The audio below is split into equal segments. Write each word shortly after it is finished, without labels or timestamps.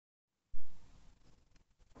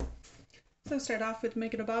So start off with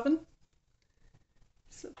making a bobbin.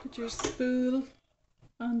 So put your spool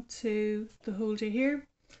onto the holder here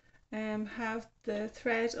and have the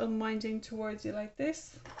thread unwinding towards you like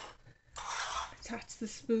this. Attach the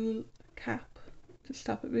spool cap to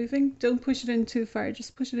stop it moving. Don't push it in too far,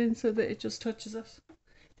 just push it in so that it just touches it.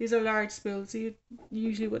 These are large spools, so you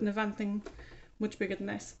usually wouldn't have anything much bigger than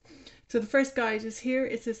this. So the first guide is here,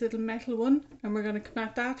 it's this little metal one, and we're going to come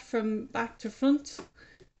at that from back to front.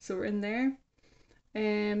 So we're in there.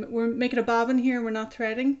 We're making a bobbin here, we're not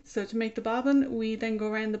threading. So to make the bobbin, we then go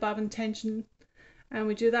around the bobbin tension, and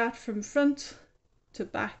we do that from front to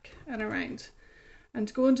back and around. And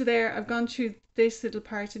to go into there, I've gone through this little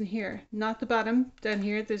part in here, not the bottom down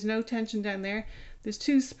here. There's no tension down there. There's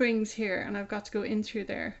two springs here, and I've got to go in through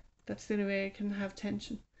there. That's the only way I can have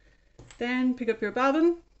tension. Then pick up your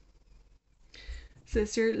bobbin. So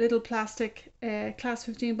it's your little plastic class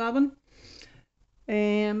 15 bobbin.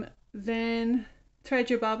 Then thread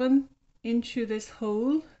your bobbin into this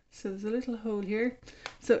hole. So there's a little hole here.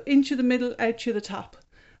 So in through the middle, out through the top.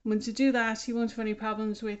 Once you do that, you won't have any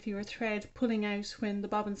problems with your thread pulling out when the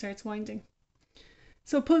bobbin starts winding.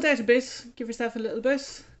 So pull it out a bit, give yourself a little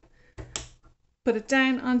bit, put it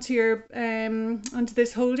down onto your onto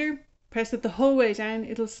this holder, press it the whole way down,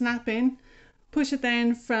 it'll snap in, push it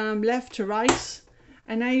down from left to right,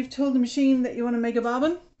 and now you've told the machine that you want to make a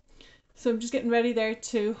bobbin. So I'm just getting ready there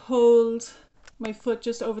to hold my foot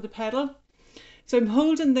just over the pedal. So I'm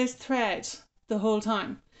holding this thread the whole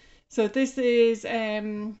time. So this is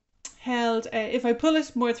held, if I pull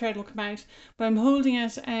it, more thread will come out, but I'm holding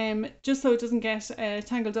it just so it doesn't get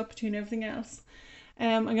tangled up between everything else.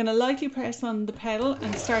 I'm going to lightly press on the pedal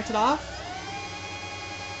and start it off.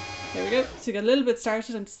 There we go. So you get a little bit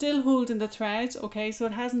started. I'm still holding the thread, okay, so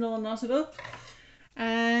it hasn't all knotted up.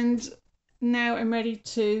 And now I'm ready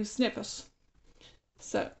to snip it.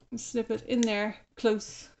 So snip it in there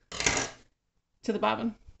close to the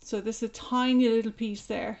bobbin. So there's a tiny little piece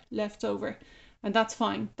there left over, and that's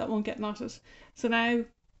fine, that won't get knotted. So now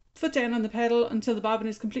foot down on the pedal until the bobbin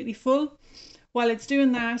is completely full. While it's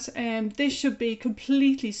doing that, this should be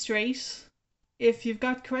completely straight. If you've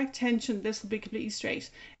got correct tension, this will be completely straight.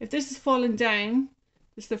 If this is falling down,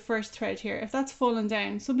 this is the first thread here, if that's falling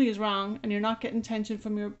down, something is wrong and you're not getting tension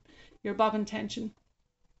from your bobbin tension.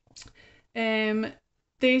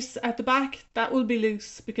 This at the back, that will be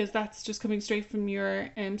loose because that's just coming straight from your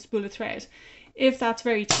spool of thread. If that's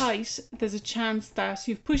very tight, there's a chance that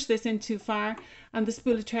you've pushed this in too far and the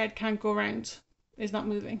spool of thread can't go around, is not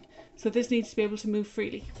moving. So this needs to be able to move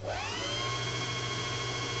freely.